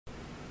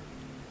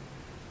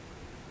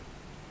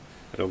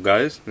Hello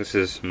guys, this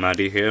is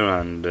Maddie here,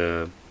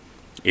 and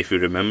if you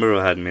remember,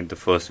 I had made the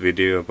first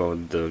video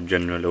about the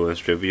general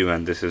OS review,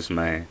 and this is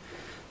my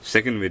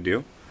second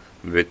video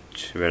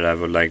where I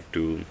would like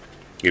to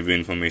give you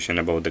information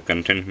about the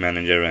content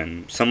manager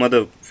and some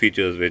other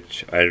features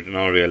which I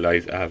now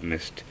realize I have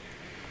missed.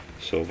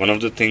 So one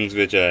of the things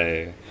which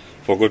I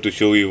forgot to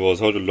show you was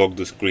how to lock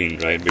the screen,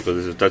 right?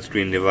 Because it's a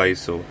touchscreen device,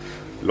 so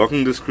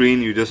locking the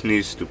screen, you just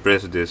need to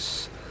press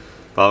this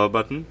power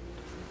button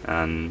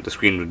and the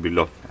screen will be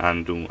locked,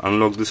 and to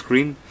unlock the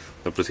screen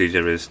the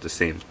procedure is the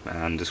same,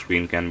 and the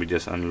screen can be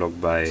just unlocked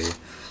by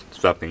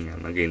swapping,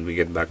 and again we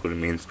get back to the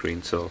main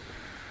screen. So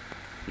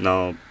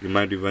now you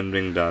might be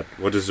wondering that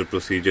what is the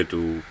procedure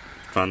to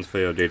transfer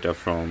your data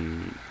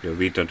from your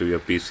Vita to your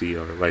PC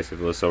or vice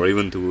versa, or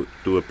even to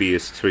a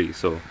PS3.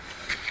 So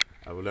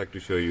I would like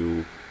to show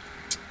you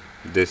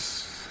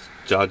this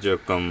charger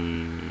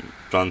cum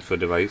transfer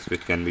device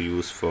which can be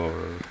used for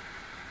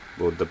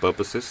both the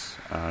purposes,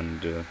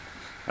 and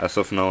as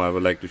of now I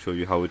would like to show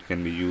you how it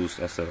can be used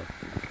as a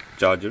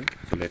charger.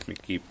 So let me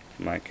keep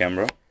my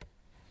camera.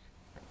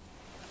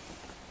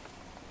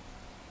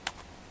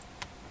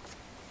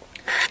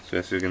 So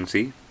as you can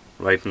see,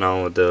 right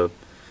now the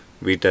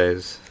Vita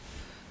is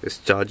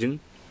charging.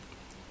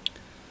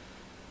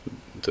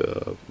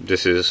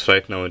 This is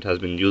right now, it has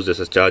been used as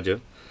a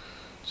charger.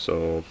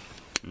 So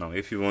now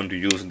if you want to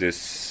use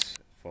this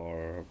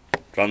for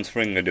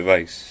transferring a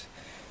device,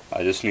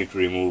 I just need to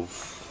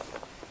remove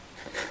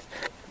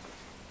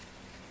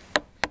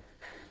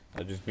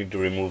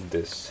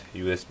this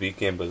USB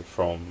cable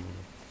from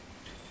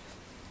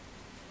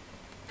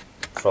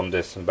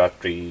this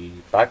battery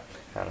pack,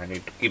 and I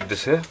need to keep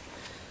this here.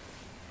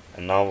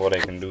 And now what I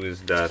can do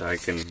is that I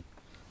can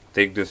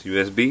take this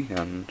USB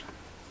and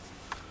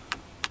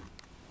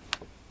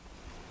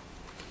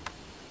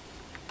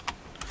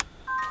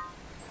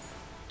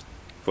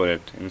put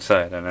it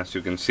inside, and as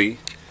you can see,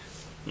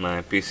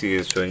 my PC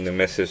is showing the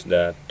message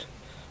that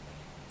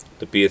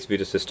the PS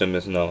Vita system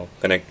is now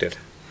connected.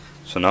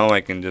 So now I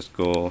can just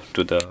go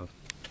to the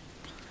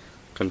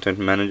content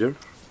manager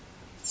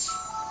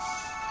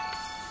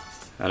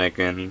and I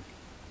can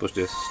push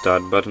this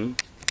start button.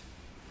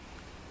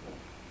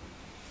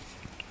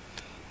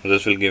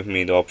 This will give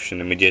me the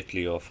option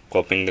immediately of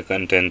copying the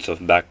contents,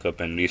 of backup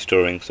and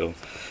restoring. So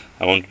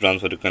I want to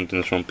transfer the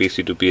contents from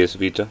PC to PS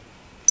Vita.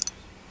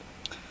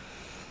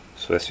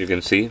 So as you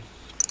can see,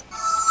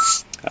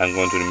 I'm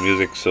going to the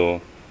music.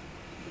 So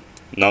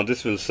now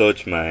this will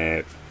search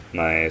my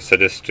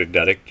suggested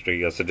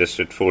directory or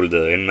suggested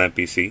folder in my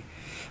PC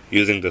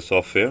using the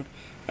software.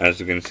 As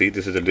you can see,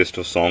 this is a list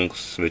of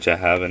songs which I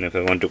have, and if I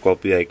want to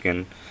copy, I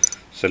can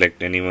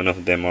select any one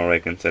of them, or I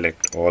can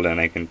select all and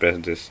I can press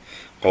this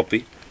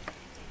copy.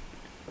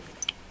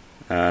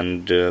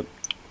 And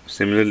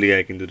similarly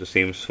I can do the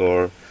same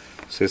for,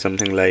 say,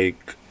 something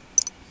like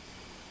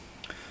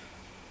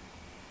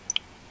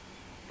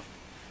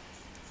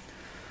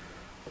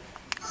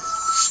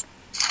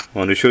I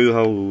want to show you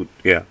how,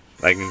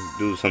 I can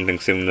do something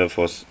similar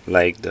for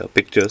like the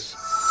pictures.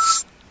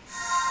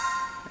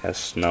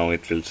 As now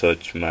it will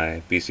search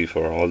my PC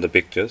for all the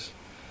pictures,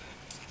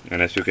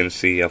 and as you can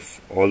see,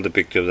 of all the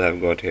pictures I've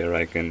got here,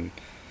 I can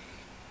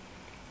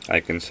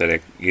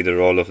select either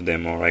all of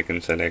them, or I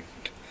can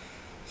select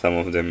some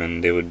of them,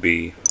 and they would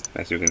be,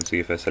 as you can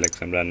see, if I select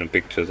some random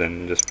pictures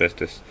and just press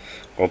this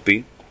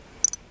copy,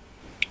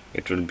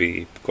 it will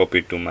be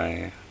copied to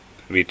my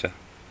Vita.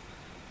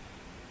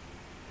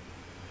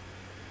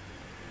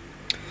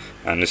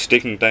 And it's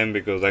taking time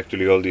because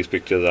actually all these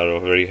pictures are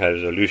of very high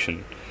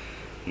resolution.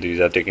 These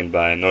are taken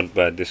not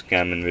by this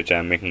cam in which I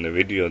am making the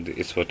video,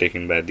 it's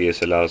taken by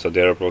DSLR, so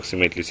they are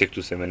approximately 6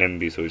 to 7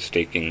 MB, so it's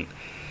taking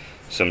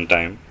some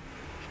time,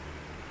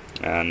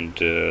 and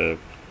it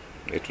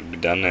will be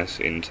done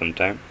in some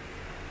time.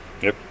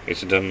 Yep,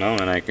 it's done now,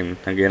 and I can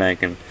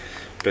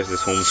press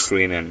this home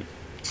screen, and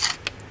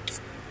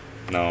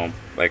now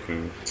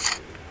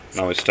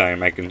it's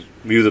time. I can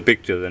view the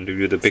pictures, and to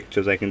view the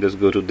pictures I can just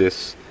go to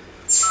this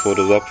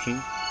photos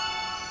option,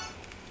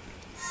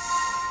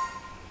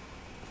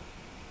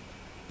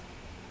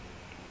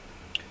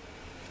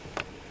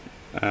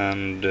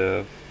 and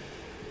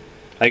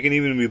I can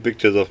even view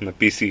pictures of my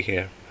PC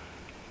here.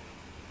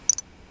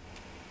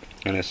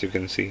 And as you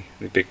can see,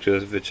 the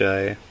pictures which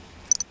I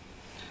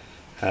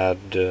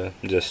had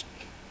as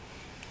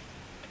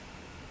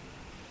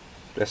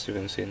you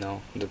can see now,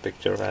 the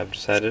picture I have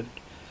decided,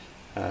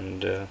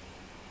 and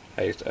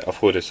of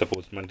course it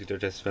supports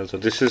multi-touch as well. So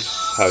this is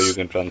how you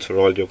can transfer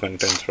all your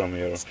contents from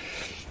your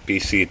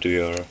PC to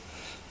your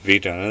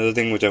Vita. Another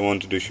thing which I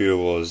wanted to show you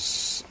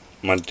was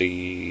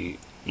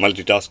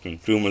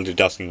multitasking, true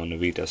multitasking on the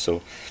Vita.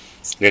 So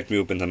let me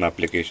open some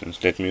applications.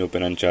 Let me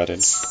open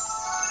Uncharted.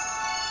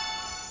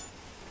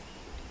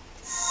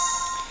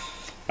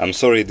 I'm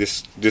sorry,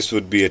 this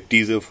would be a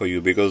teaser for you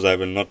because I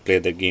will not play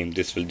the game.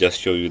 This will just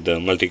show you the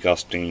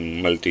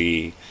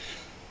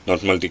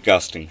not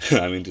multicasting.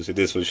 I mean to say,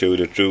 this will show you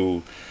the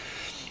true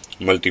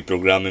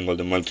multi-programming or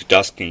the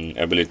multitasking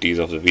abilities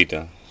of the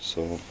Vita.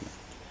 So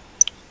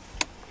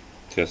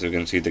So as you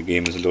can see, the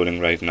game is loading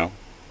right now.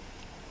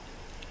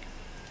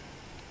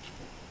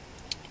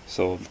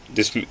 So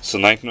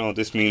right now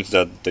this means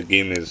that the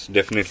game is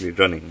definitely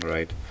running,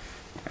 right?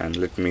 And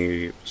let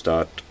me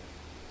start.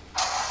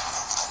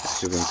 As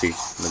you can see,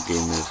 the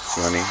game is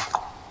running.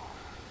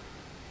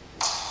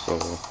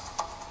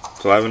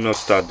 So I will not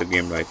start the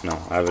game right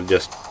now. I will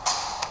just.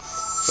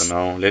 So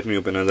now let me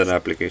open another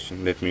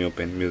application. Let me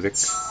open music,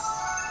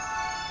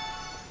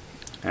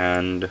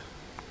 and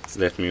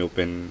let me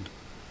open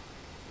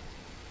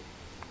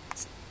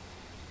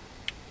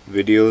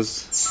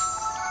videos,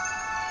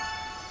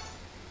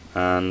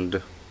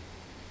 and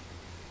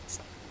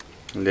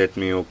let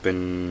me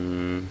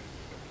open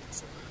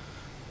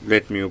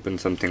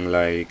something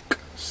like,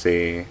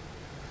 say,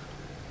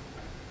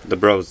 the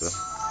browser.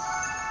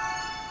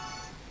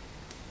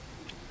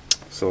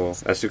 So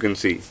as you can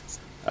see,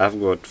 I've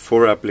got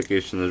 4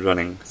 applications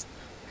running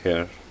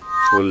here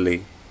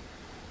fully.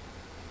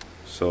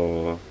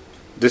 So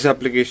this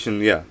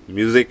application, yeah,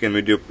 music and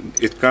video,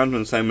 it can't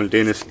run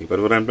simultaneously, but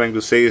what I'm trying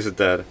to say is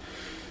that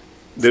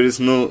there is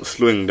no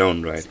slowing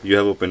down, right? You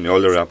have opened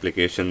all your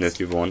application as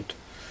you want,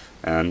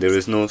 and there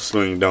is no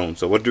slowing down.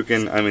 So what you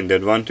can, the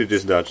advantage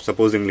is that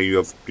supposingly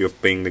you're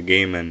playing the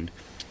game and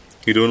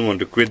you don't want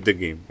to quit the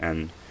game,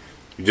 and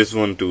you just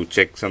want to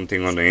check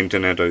something on the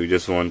internet, or you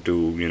just want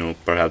to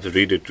perhaps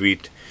read a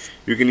tweet,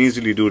 you can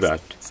easily do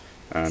that.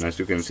 And as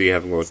you can see,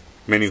 I've got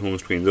many home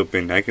screens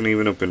open. I can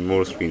even open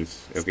more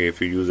screens. Okay,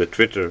 if you use a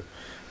Twitter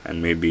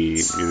and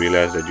maybe you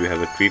realize that you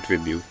have a tweet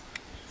with you,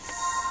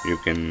 you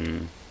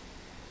can,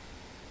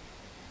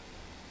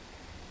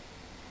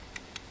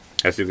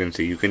 as you can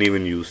see, you can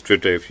even use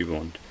Twitter if you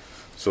want.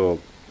 So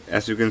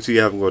as you can see,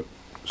 I've got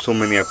so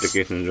many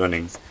applications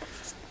running,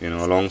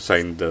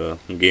 alongside the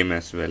game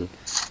as well,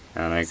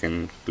 and I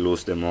can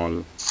close them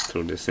all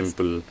through the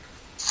simple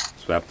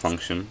swap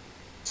function.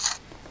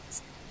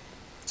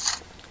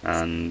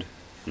 And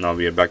now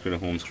we are back to the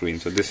home screen.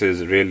 So this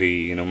is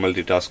really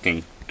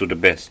multitasking to the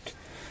best,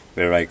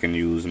 where I can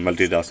use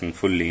multitasking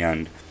fully.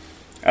 And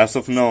as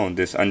of now,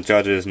 this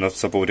Uncharted is not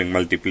supporting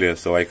multiplayer,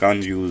 so I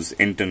can't use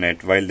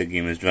internet while the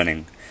game is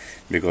running,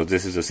 because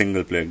this is a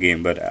single player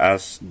game. But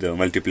as the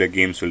multiplayer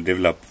games will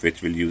develop,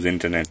 which will use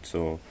internet,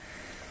 so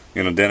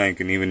then I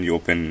can even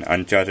open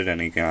Uncharted,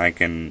 and I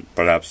can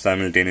perhaps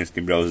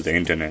simultaneously browse the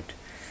internet.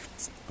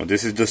 So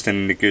this is just an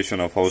indication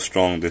of how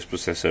strong this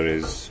processor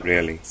is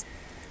really.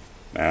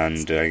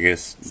 And I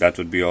guess that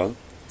would be all.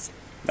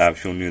 I've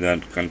shown you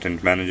that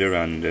content manager,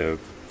 and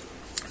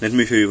let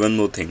me show you one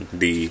more thing,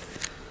 the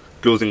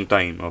closing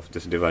time of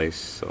this device.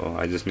 So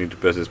I just need to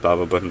press this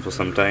power button for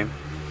some time,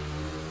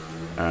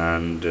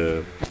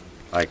 and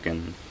I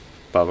can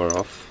power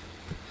off,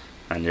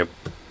 and yep,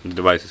 the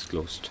device is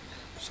closed.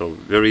 So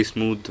very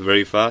smooth,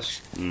 very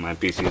fast. My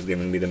PC is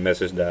giving me the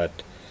message that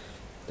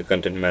the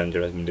content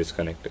manager has been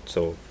disconnected.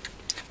 So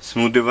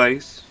smooth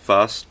device,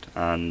 fast,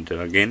 and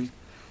again,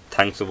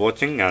 thanks for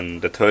watching.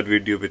 And the third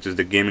video, which is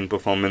the gaming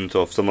performance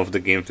of some of the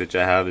games which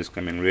I have, is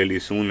coming really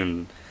soon,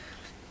 and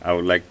I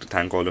would like to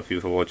thank all of you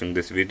for watching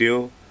this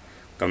video.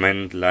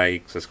 Comment,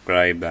 like,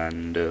 subscribe,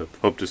 and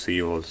hope to see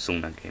you all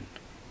soon again.